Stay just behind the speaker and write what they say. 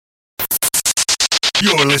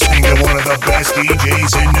You're listening to one of the best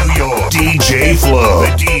DJs in New York, DJ Flow, the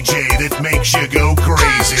DJ that makes you go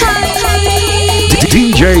crazy.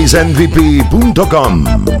 DJsNVP.com.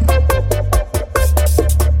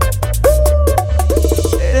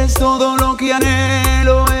 Eres todo lo que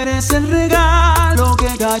anhelo, eres el regalo que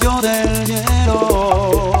cayó del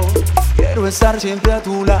cielo. Quiero estar siempre a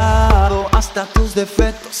tu lado, hasta tus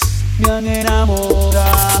defectos me han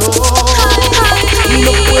enamorado.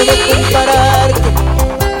 No puedo compararte,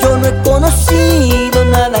 yo no he conocido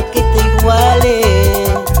nada que te iguale.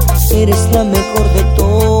 Eres la mejor de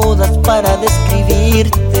todas, para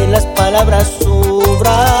describirte las palabras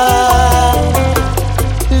sobran.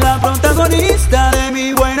 La protagonista de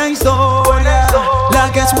mi buena historia, la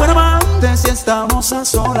que es buena amante si estamos a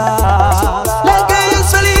solas, la que es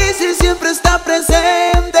feliz y siempre está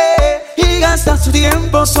presente y gasta su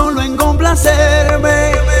tiempo solo en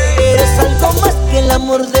complacerme. Eres algo más que el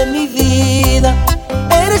amor de mi vida,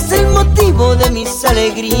 eres el motivo de mis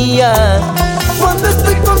alegrías. Cuando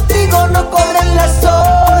estoy contigo no corren las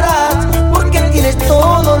horas, porque tienes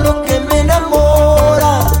todo lo que me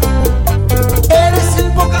enamora. Eres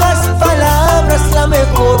en pocas palabras la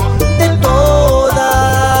mejor de todas.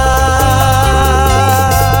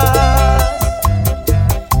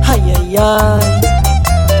 Ay, ay, ay.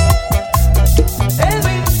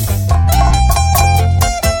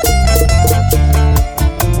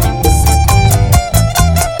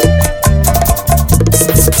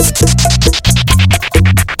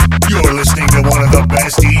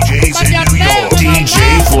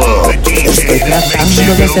 Estoy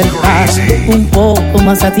tratando de acercar un poco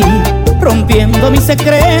más a ti, rompiendo mi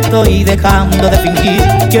secreto y dejando de fingir.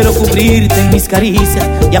 Quiero cubrirte en mis caricias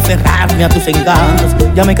y aferrarme a tus encantos.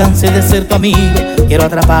 Ya me cansé de ser tu amigo, quiero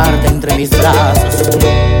atraparte entre mis brazos.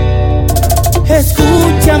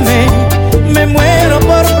 Escúchame, me muero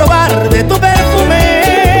por probar de tu perfume.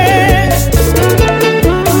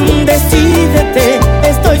 Decídete,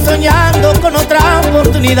 estoy soñando con otra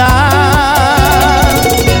oportunidad.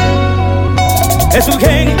 Es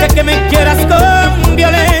urgente que me quieras con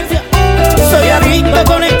violencia. Soy adicto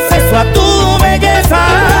con exceso a tu belleza.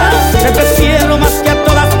 Te prefiero más que a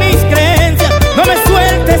todas mis creencias. No me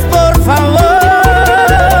sueltes, por favor.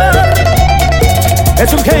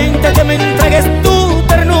 Es urgente que me entregues tu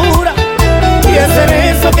ternura y ese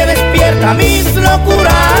beso que despierta mis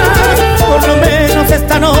locuras. Por lo menos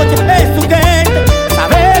esta noche es urgente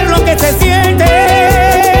saber lo que se siente,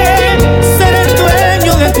 ser el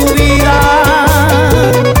dueño de tu vida.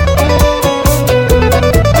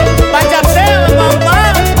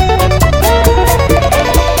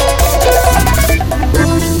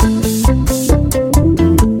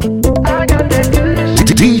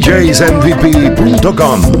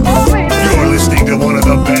 DJsNVP.com. You're listening to one of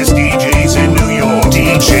the best DJs in New York,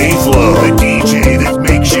 DJ Flow, the DJ that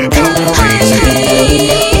makes you go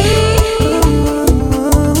crazy.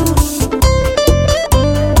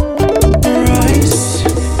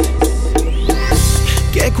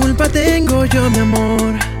 ¿Qué culpa tengo yo, mi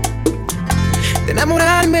amor, de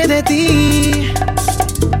enamorarme de ti,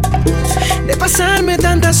 de pasarme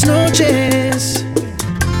tantas noches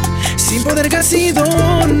sin poder casi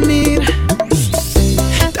dormir?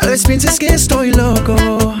 Tal vez pienses que estoy loco,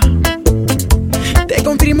 te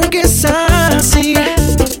confirmo que es así.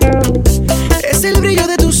 Es el brillo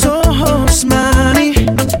de tus ojos, mami,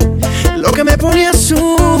 lo que me pone a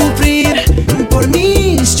sufrir. Por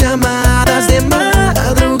mis llamadas de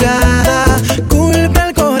madrugada, culpa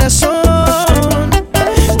al corazón.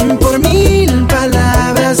 Por mil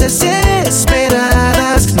palabras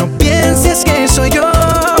desesperadas, no pienses que soy yo.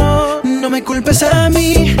 No me culpes a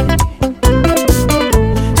mí,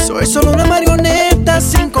 soy solo una marioneta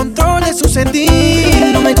sin control de su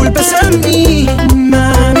sentir. No me culpes a mí,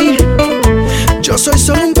 mami, yo soy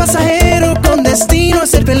solo un pasajero con destino a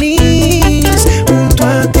ser feliz junto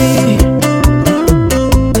a ti.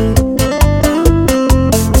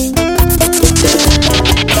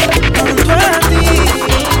 Junto a ti.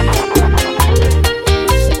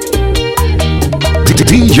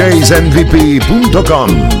 DJsNVP.com.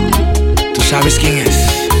 ¿Tú sabes quién es?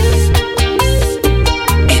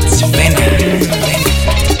 It's Enero.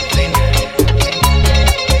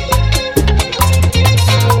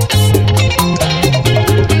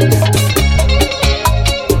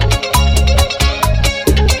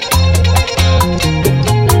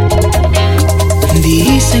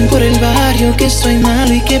 Dicen por el barrio que soy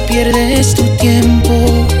malo y que pierdes tu tiempo,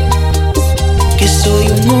 que soy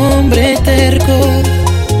un hombre terco,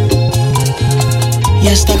 y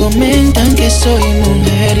hasta comentan que soy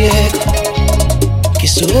mujeriego, que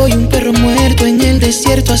soy un perro muerto en el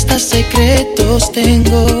desierto, hasta secretos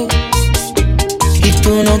tengo. Y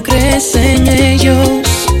tú no crees en ellos.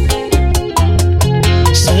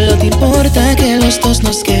 Solo te importa que los dos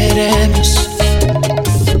nos queremos.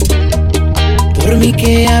 Por mí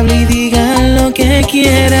que hable y digan lo que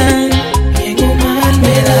quieran. Bien o mal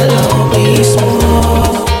me da lo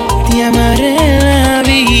mismo. Te amaré la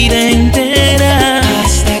vida entera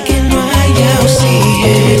hasta que no haya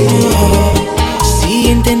oxígeno. Si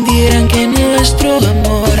entendieran que nuestro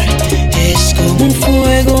amor es como un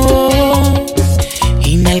fuego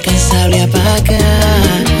inalcanzable a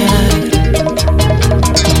apagar.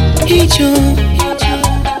 Y yo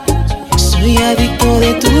soy adicto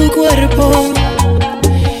de tu cuerpo.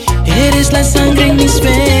 Eres la sangre en mis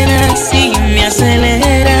venas y me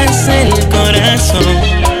aceleras el corazón.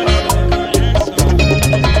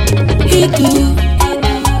 Y tú,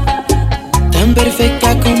 tan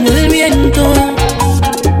perfecta como el viento,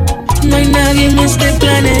 no hay nadie en este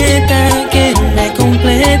planeta que me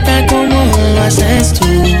completa como lo haces tú.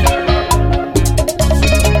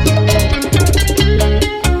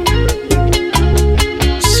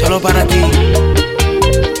 Solo para ti,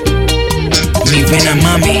 mi vena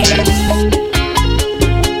mami.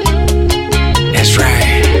 That's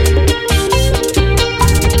right.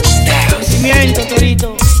 Sentimiento,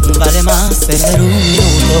 torito. Vale más perder un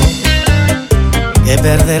minuto que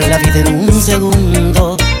perder la vida en un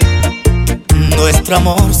segundo. Nuestro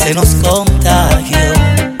amor se nos contagió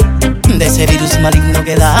de ese virus maligno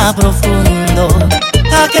que da profundo.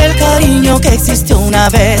 Aquel cariño que existió una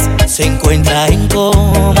vez se encuentra en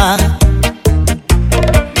coma.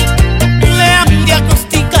 Le han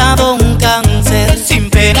diagnosticado un cáncer sin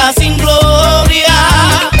pena, sin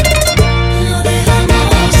gloria. Lo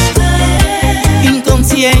dejamos caer.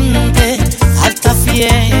 Inconsciente, alta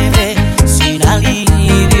fiebre, sin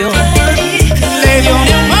alivio. Le dio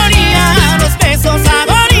neumonía, los besos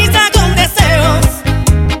agoniza con deseos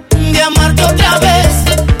de amarte otra vez.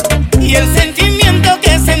 Y el sentimiento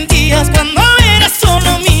que sentías cuando eras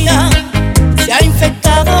solo mía se ha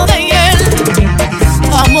infectado de hiel.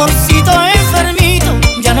 Amorcito enfermito,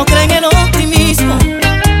 ya no cree en el optimismo.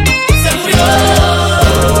 Se murió.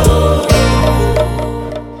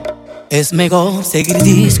 Es mejor seguir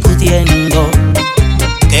discutiendo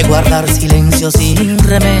que guardar silencio sin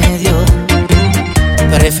remedio.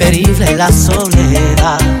 Preferible la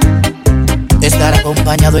soledad, estar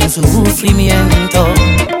acompañado en sufrimiento.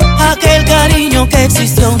 Aquel cariño que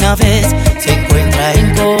existió una vez se encuentra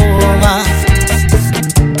en coma.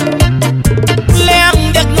 Le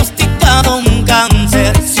han diagnosticado un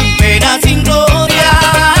cáncer sin pena, sin gloria.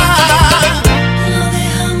 Lo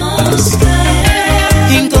dejamos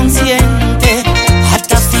caer. Inconsciente,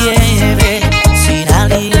 alta fiebre, sin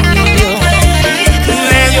alivio.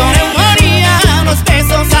 Le dio neumonía, los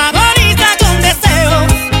besos agoniza con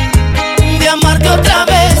deseos de amarte otra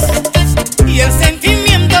vez. Y el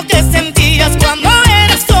sentimiento que sentías cuando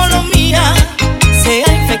eras solo mía se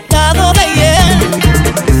ha infectado de hiel.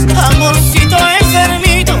 Amorcito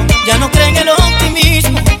enfermito, ya no cree en el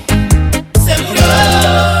optimismo. Se murió.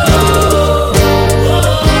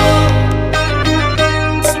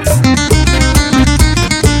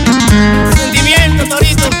 Sentimiento,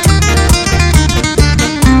 torito.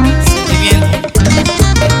 Sentimiento.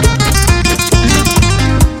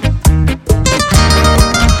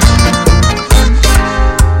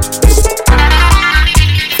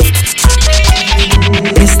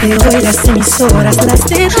 Desde hoy las emisoras las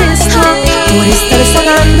detesto por estar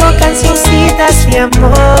sonando cancioncitas de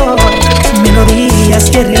amor, melodías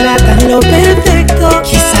que relatan lo perfecto.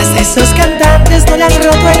 Quizás esos cantantes no le han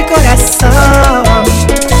roto el corazón.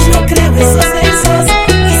 No creo esos versos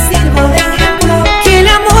y sirvo de ejemplo que el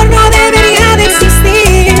amor no debería de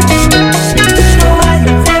existir. No hay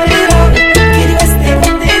un febrero que yo esté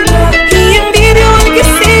contento y envidio aunque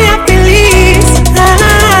sea feliz.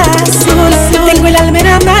 Solo tengo el alma en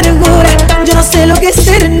amargura, yo no sé lo que es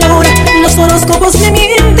ternura. Los horóscopos me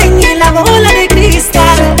mienten y en la bola de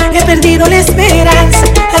cristal he perdido la esperanza.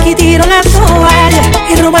 Aquí tiro la toalla,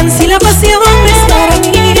 el romance y la pasión es para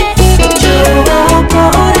mí. Yo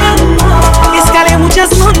por amor escalé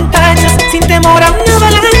muchas montañas sin temor a una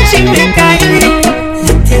avalancha y me caí.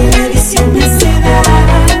 La televisión me hace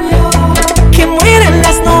daño, que mueran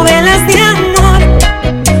las novelas de amor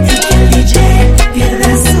y que el DJ pierda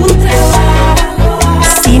su trabajo.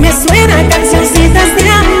 Si me suenan cancioncitas de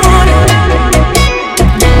amor.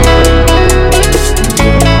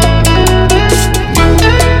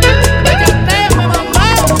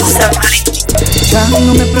 Ya no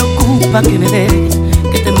me preocupa que me dejes,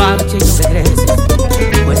 que te marches y no regreses,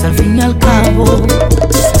 pues al fin y al cabo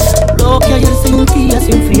lo que ayer sentía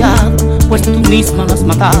se ha enfriado, pues tú misma lo has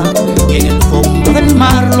matado y en el fondo del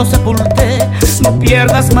mar lo sepulté. No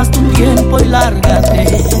pierdas más tu tiempo y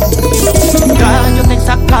lárgate. Ya yo te he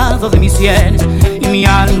sacado de mis sienes y mi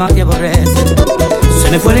alma te aborrece. Se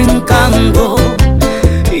me fue el encanto,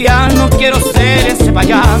 ya no quiero ser ese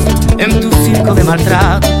payaso en tu circo de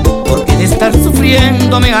maltrato, porque de estar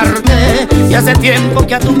sufriendo me harté y hace tiempo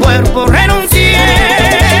que a tu cuerpo renuncié.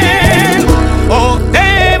 O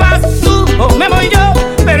te vas tú o me voy yo,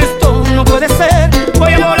 pero esto no puede ser.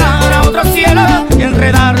 Voy a volar a otro cielo y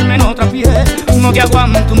enredarme en otra piel. No te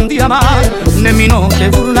aguanto un día más, de mí no te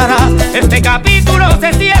burlarás. Este capítulo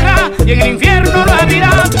se cierra y en el infierno lo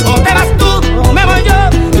abrirás. O te vas tú o me voy yo,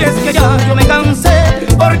 y es que ya yo me cansé,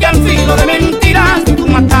 porque al filo de mentiras tú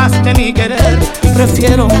mataste mi querer.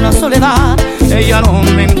 Prefiero una soledad, ella no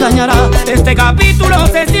me engañará. Este capítulo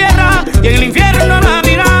se cierra y en el infierno lo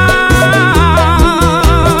abrirás.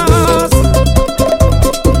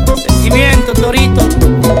 Sentimiento, Torito.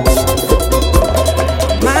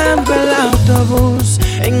 Mando el autobús,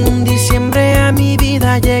 en un diciembre a mi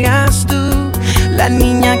vida llegas tú, la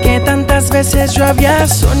niña que tantas veces yo había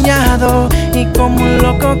soñado y como un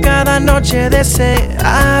loco cada noche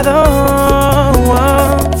deseado.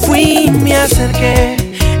 Fui, me acerqué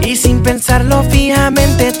y sin pensarlo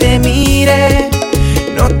fijamente te miré.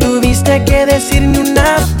 No tuviste que decir ni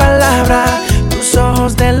una palabra, tus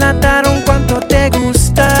ojos delataron cuánto te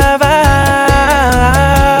gustaba.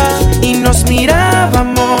 Y nos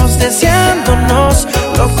mirábamos deseándonos,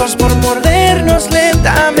 locos por mordernos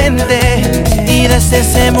lentamente. Y desde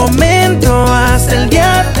ese momento hasta el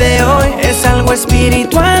día de hoy es algo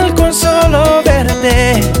espiritual con solo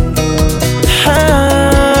verte.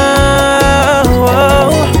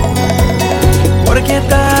 ¿Por qué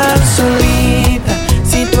tan solita?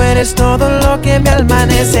 Si tú eres todo lo que mi alma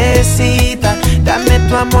necesita. Dame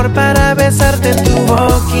tu amor para besarte en tu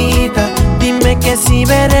boquita. Dime que si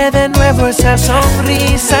veré de nuevo esa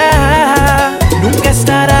sonrisa. Nunca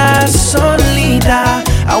estarás solita,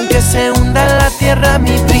 aunque se hunda la tierra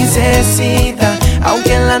mi princesita.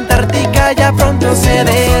 Aunque en la Antártica ya pronto se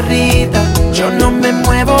derrita, yo no me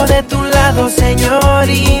muevo de tu lado,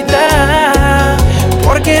 señorita.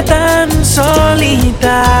 ¿Por qué tan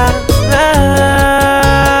solita?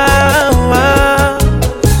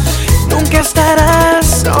 Nunca estarás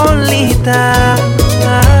solita.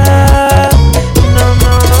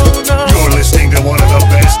 You're listening to one of the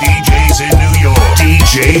best DJs in New York,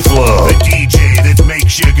 DJ Flow, the DJ that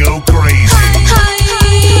makes you go crazy.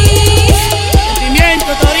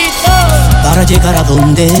 Sentimiento, Torito. Para llegar a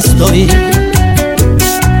donde estoy,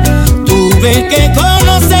 tuve que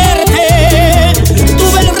conocerte,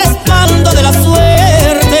 tuve el respaldo de la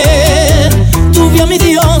suerte, tuve a mi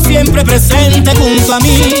Dios siempre presente junto a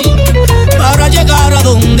mí, para llegar a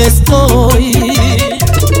donde estoy.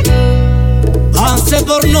 Pasé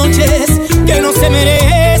por noches que no se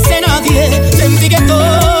merece nadie, sentí que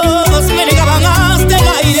todos me negaban hasta el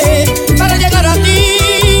aire, para llegar a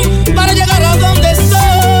ti, para llegar a donde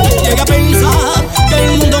estoy. Llegué a pensar que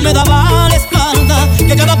el mundo me daba la espalda,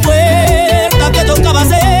 que cada puerta que tocaba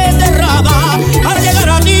se cerraba, para llegar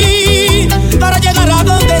a ti, para llegar a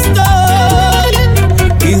donde estoy.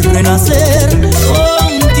 Y renacer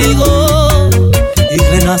contigo, y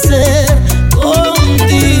renacer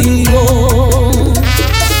contigo.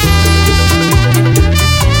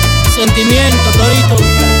 Sentimiento, Torito.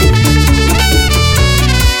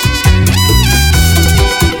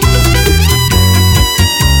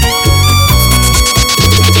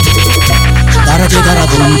 Para llegar a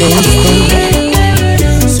donde estoy,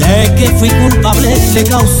 sé que fui culpable, le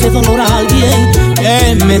causé dolor a alguien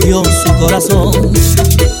que me dio su corazón.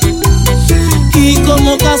 Y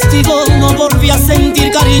como castigo no volví a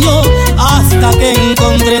sentir cariño hasta que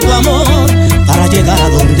encontré tu amor. Para llegar a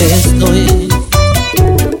donde estoy,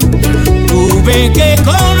 tuve que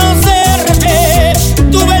conocerte,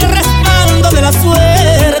 tuve el respaldo de la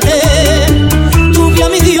suerte, tuve a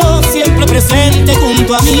mi Dios siempre presente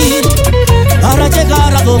junto a mí, para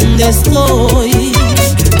llegar a donde estoy.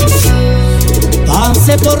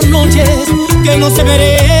 Pasé por noches que no se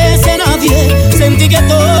merece nadie, sentí que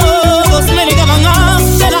todos me negaban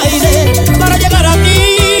hasta el aire, para llegar a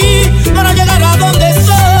ti, para llegar a donde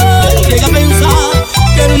estoy. Llegué a pensar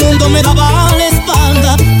que el mundo me daba la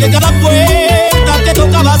espalda, que cada puerta que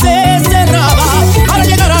tocaba se cerraba, para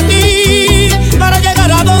llegar a ti, para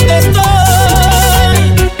llegar a donde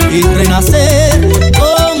estoy. Y renacer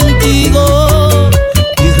contigo,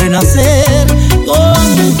 y renacer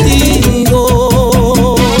contigo.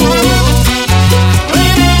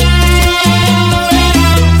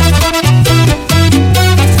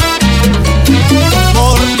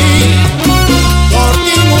 Por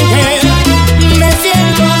ti mujer, me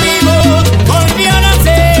siento vivo.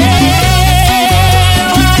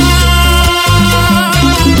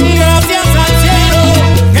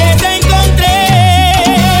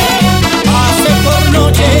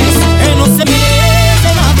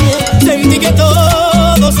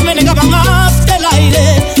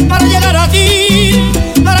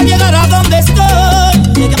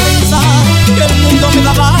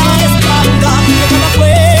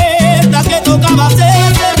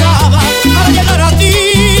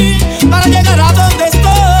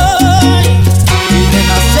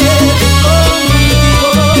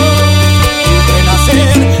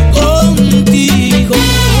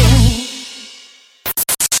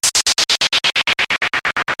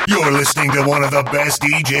 You're listening to one of the best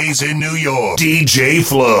DJs in New York, DJ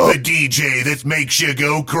Flow, the DJ that makes you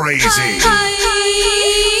go crazy.